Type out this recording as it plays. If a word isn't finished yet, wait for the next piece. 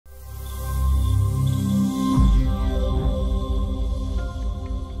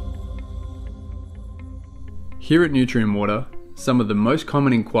Here at Nutrien Water, some of the most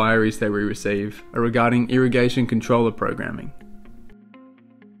common inquiries that we receive are regarding irrigation controller programming.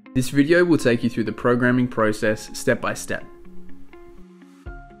 This video will take you through the programming process step by step.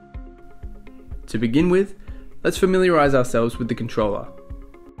 To begin with, let's familiarise ourselves with the controller.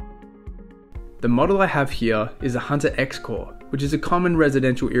 The model I have here is a Hunter X-Core, which is a common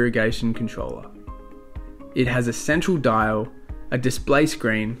residential irrigation controller. It has a central dial, a display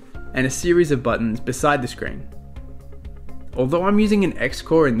screen, and a series of buttons beside the screen. Although I'm using an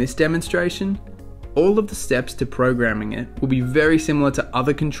X-Core in this demonstration, all of the steps to programming it will be very similar to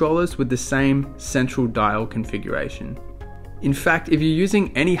other controllers with the same central dial configuration. In fact, if you're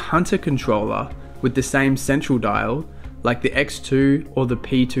using any Hunter controller with the same central dial, like the X2 or the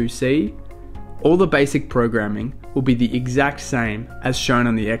P2C, all the basic programming will be the exact same as shown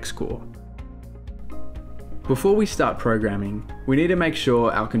on the X-Core. Before we start programming, we need to make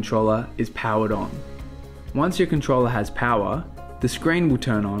sure our controller is powered on. Once your controller has power, the screen will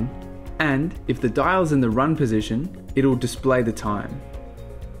turn on, and if the dial's in the run position, it'll display the time.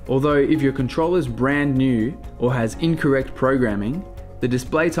 Although if your controller is brand new or has incorrect programming, the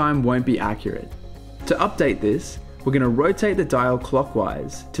display time won't be accurate. To update this, we're going to rotate the dial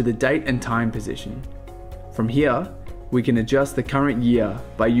clockwise to the date and time position. From here, we can adjust the current year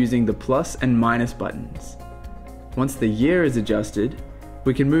by using the plus and minus buttons. Once the year is adjusted,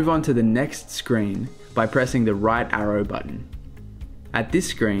 we can move on to the next screen by pressing the right arrow button. At this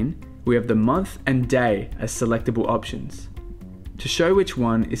screen, we have the month and day as selectable options. To show which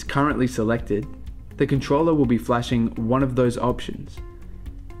one is currently selected, the controller will be flashing one of those options.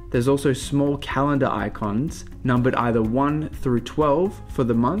 There's also small calendar icons numbered either 1 through 12 for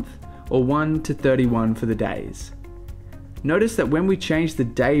the month or 1 to 31 for the days. Notice that when we change the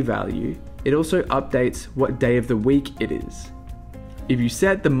day value, it also updates what day of the week it is. If you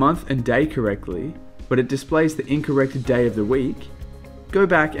set the month and day correctly, but it displays the incorrect day of the week, go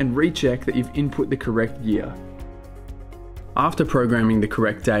back and recheck that you've input the correct year. After programming the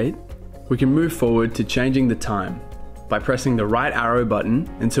correct date, we can move forward to changing the time by pressing the right arrow button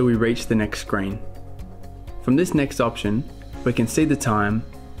until we reach the next screen. From this next option, we can see the time,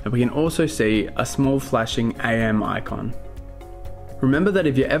 and we can also see a small flashing AM icon. Remember that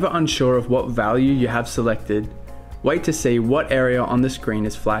if you're ever unsure of what value you have selected, wait to see what area on the screen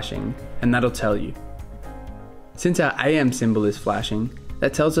is flashing, and that'll tell you. Since our AM symbol is flashing,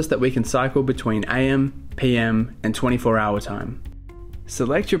 that tells us that we can cycle between AM, PM, and 24-hour time.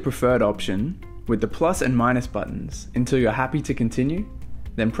 Select your preferred option with the plus and minus buttons until you're happy to continue,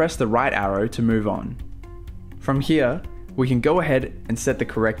 then press the right arrow to move on. From here, we can go ahead and set the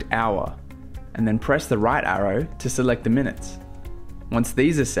correct hour, and then press the right arrow to select the minutes. Once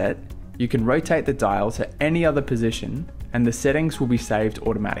these are set, you can rotate the dial to any other position and the settings will be saved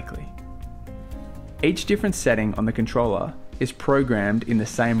automatically. Each different setting on the controller is programmed in the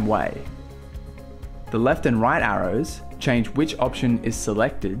same way. The left and right arrows change which option is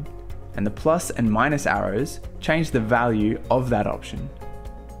selected, and the plus and minus arrows change the value of that option.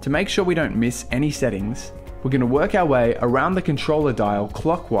 To make sure we don't miss any settings, we're going to work our way around the controller dial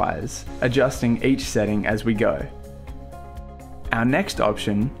clockwise, adjusting each setting as we go. Our next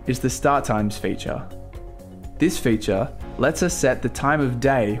option is the start times feature. This feature lets us set the time of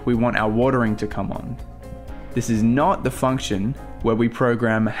day we want our watering to come on. This is not the function where we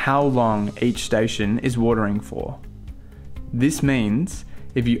program how long each station is watering for. This means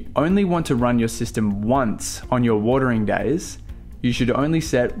if you only want to run your system once on your watering days, you should only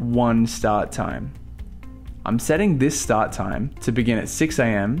set one start time. I'm setting this start time to begin at 6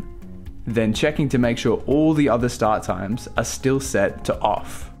 AM, then checking to make sure all the other start times are still set to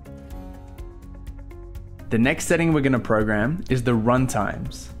off. The next setting we're going to program is the run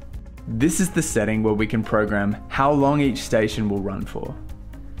times. This is the setting where we can program how long each station will run for.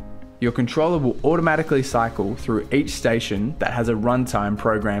 Your controller will automatically cycle through each station that has a runtime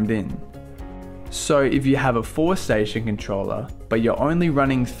programmed in. So if you have a 4-station controller, but you're only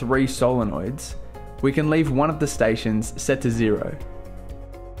running 3 solenoids, we can leave one of the stations set to 0.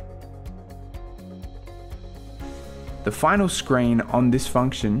 The final screen on this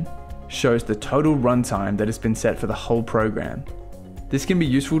function shows the total runtime that has been set for the whole program. This can be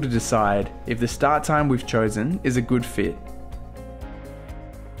useful to decide if the start time we've chosen is a good fit.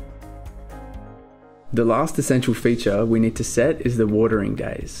 The last essential feature we need to set is the watering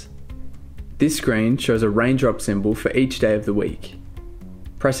days. This screen shows a raindrop symbol for each day of the week.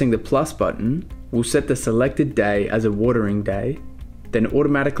 Pressing the plus button will set the selected day as a watering day, then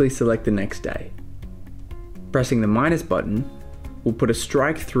automatically select the next day. Pressing the minus button will put a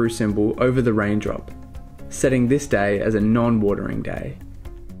strike through symbol over the raindrop, setting this day as a non-watering day.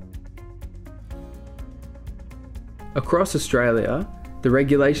 Across Australia, the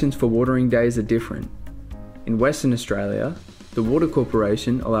regulations for watering days are different. In Western Australia, the Water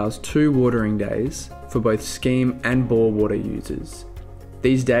Corporation allows 2 watering days for both scheme and bore water users.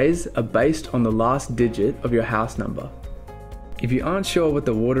 These days are based on the last digit of your house number. If you aren't sure what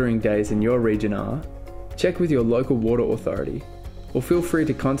the watering days in your region are, check with your local water authority, or feel free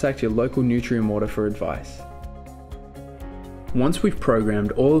to contact your local Nutrien Water for advice. Once we've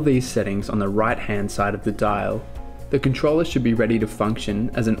programmed all of these settings on the right-hand side of the dial, the controller should be ready to function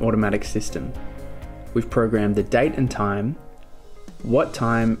as an automatic system. We've programmed the date and time, what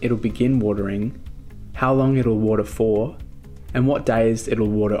time it'll begin watering, how long it'll water for, and what days it'll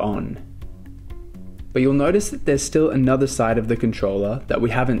water on. But you'll notice that there's still another side of the controller that we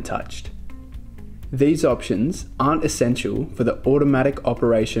haven't touched. These options aren't essential for the automatic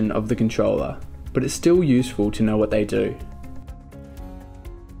operation of the controller, but it's still useful to know what they do.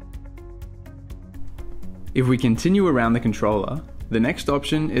 If we continue around the controller, the next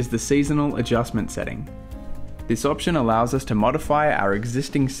option is the seasonal adjustment setting. This option allows us to modify our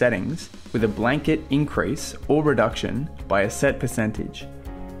existing settings with a blanket increase or reduction by a set percentage.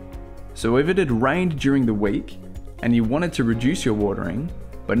 So if it had rained during the week and you wanted to reduce your watering,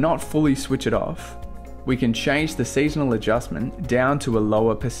 but not fully switch it off, we can change the seasonal adjustment down to a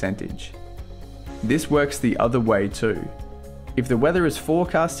lower percentage. This works the other way too. If the weather is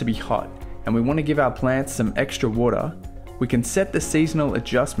forecast to be hot and we want to give our plants some extra water, we can set the seasonal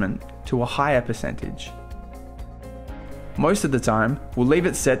adjustment to a higher percentage. Most of the time, we'll leave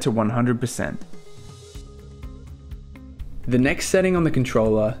it set to 100%. The next setting on the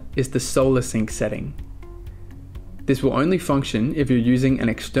controller is the solar sync setting. This will only function if you're using an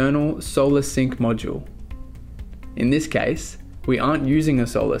external solar sync module. In this case, we aren't using a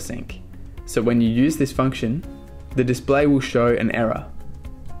solar sync, so when you use this function, the display will show an error.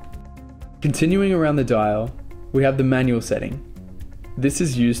 Continuing around the dial, we have the manual setting. This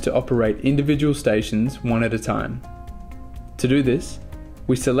is used to operate individual stations one at a time. To do this,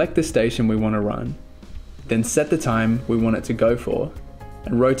 we select the station we want to run, then set the time we want it to go for,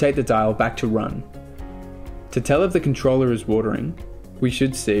 and rotate the dial back to run. To tell if the controller is watering, we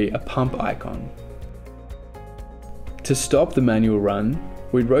should see a pump icon. To stop the manual run,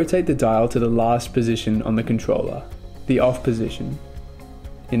 we rotate the dial to the last position on the controller, the off position.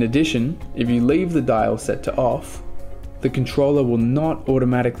 In addition, if you leave the dial set to off, the controller will not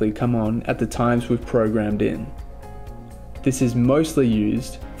automatically come on at the times we've programmed in. This is mostly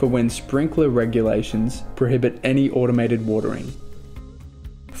used for when sprinkler regulations prohibit any automated watering.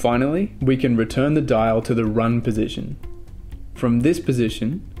 Finally, we can return the dial to the run position. From this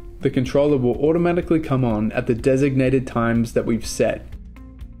position, the controller will automatically come on at the designated times that we've set.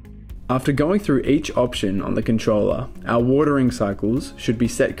 After going through each option on the controller, our watering cycles should be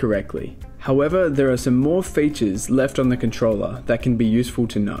set correctly. However, there are some more features left on the controller that can be useful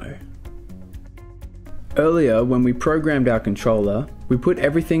to know. Earlier, when we programmed our controller, we put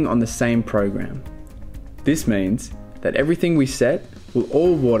everything on the same program. This means that everything we set will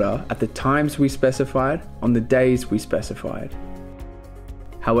all water at the times we specified on the days we specified.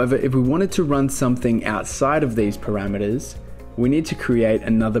 However, if we wanted to run something outside of these parameters, we need to create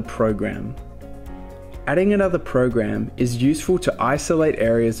another program. Adding another program is useful to isolate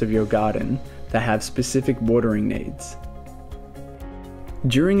areas of your garden that have specific watering needs.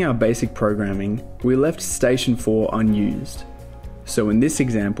 During our basic programming, we left Station 4 unused. So in this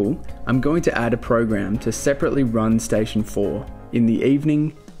example, I'm going to add a program to separately run Station 4 in the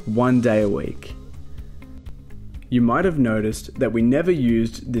evening, 1 day a week. You might have noticed that we never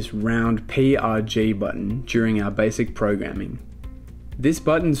used this round PRG button during our basic programming. This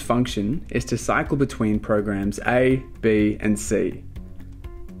button's function is to cycle between programs A, B, and C.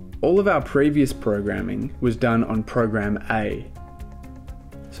 All of our previous programming was done on program A.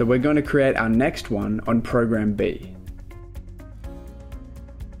 So we're going to create our next one on program B.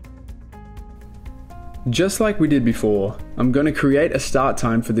 Just like we did before, I'm going to create a start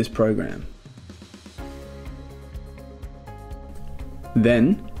time for this program.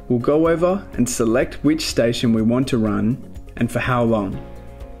 Then, we'll go over and select which station we want to run and for how long.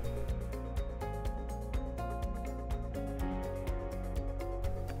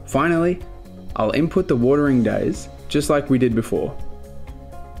 Finally, I'll input the watering days just like we did before.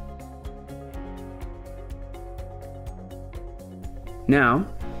 Now,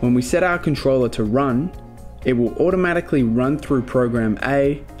 when we set our controller to run, it will automatically run through program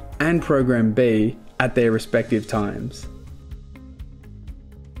A and program B at their respective times.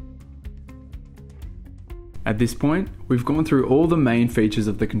 At this point, we've gone through all the main features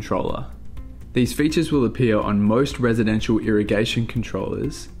of the controller. These features will appear on most residential irrigation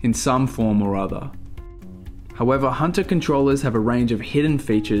controllers in some form or other. However, Hunter controllers have a range of hidden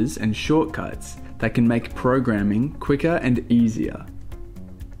features and shortcuts that can make programming quicker and easier.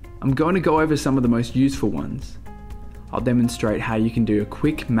 I'm going to go over some of the most useful ones. I'll demonstrate how you can do a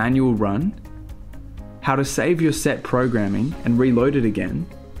quick manual run, how to save your set programming and reload it again,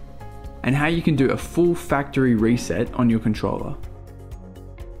 and how you can do a full factory reset on your controller.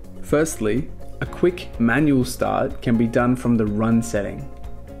 Firstly, a quick manual start can be done from the run setting.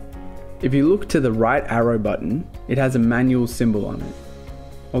 If you look to the right arrow button, it has a manual symbol on it.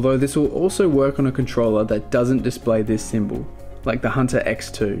 Although this will also work on a controller that doesn't display this symbol, like the Hunter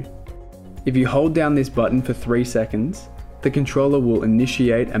X2. If you hold down this button for 3 seconds, the controller will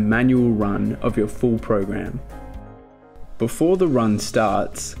initiate a manual run of your full program. Before the run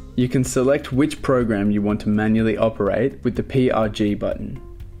starts, you can select which program you want to manually operate with the PRG button.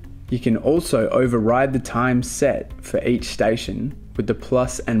 You can also override the time set for each station with the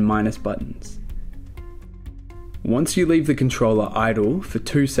plus and minus buttons. Once you leave the controller idle for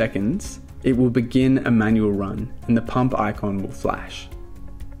 2 seconds, it will begin a manual run and the pump icon will flash.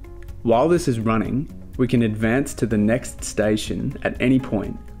 While this is running, we can advance to the next station at any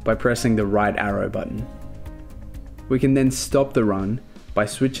point by pressing the right arrow button. We can then stop the run by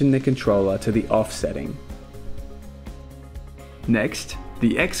switching the controller to the off setting. Next,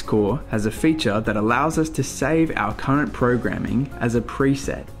 the X-Core has a feature that allows us to save our current programming as a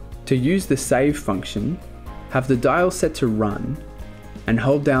preset. To use the save function, have the dial set to run and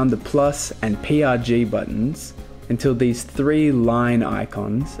hold down the plus and PRG buttons until these 3 line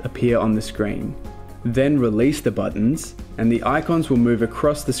icons appear on the screen. Then release the buttons and the icons will move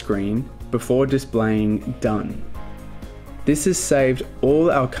across the screen before displaying done. This has saved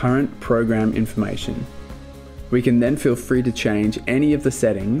all our current program information. We can then feel free to change any of the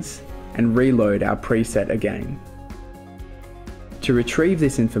settings and reload our preset again. To retrieve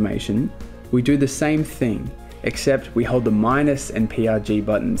this information, we do the same thing, except we hold the minus and PRG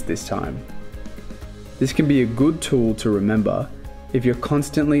buttons this time. This can be a good tool to remember if you're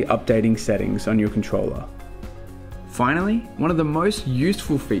constantly updating settings on your controller. Finally, one of the most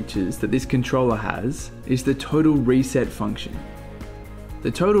useful features that this controller has is the total reset function. The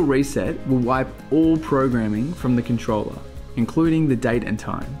total reset will wipe all programming from the controller, including the date and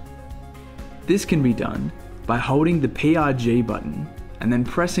time. This can be done by holding the PRG button and then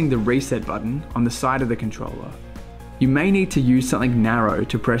pressing the reset button on the side of the controller. You may need to use something narrow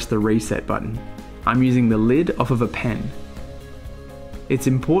to press the reset button. I'm using the lid off of a pen. It's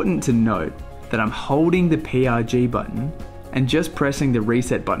important to note that I'm holding the PRG button and just pressing the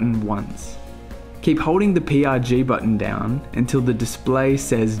reset button once. Keep holding the PRG button down until the display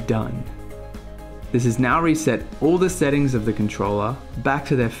says done. This has now reset all the settings of the controller back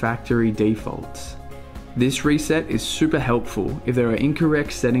to their factory defaults. This reset is super helpful if there are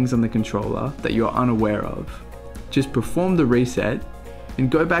incorrect settings on the controller that you're unaware of. Just perform the reset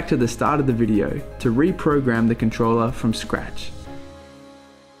and go back to the start of the video to reprogram the controller from scratch.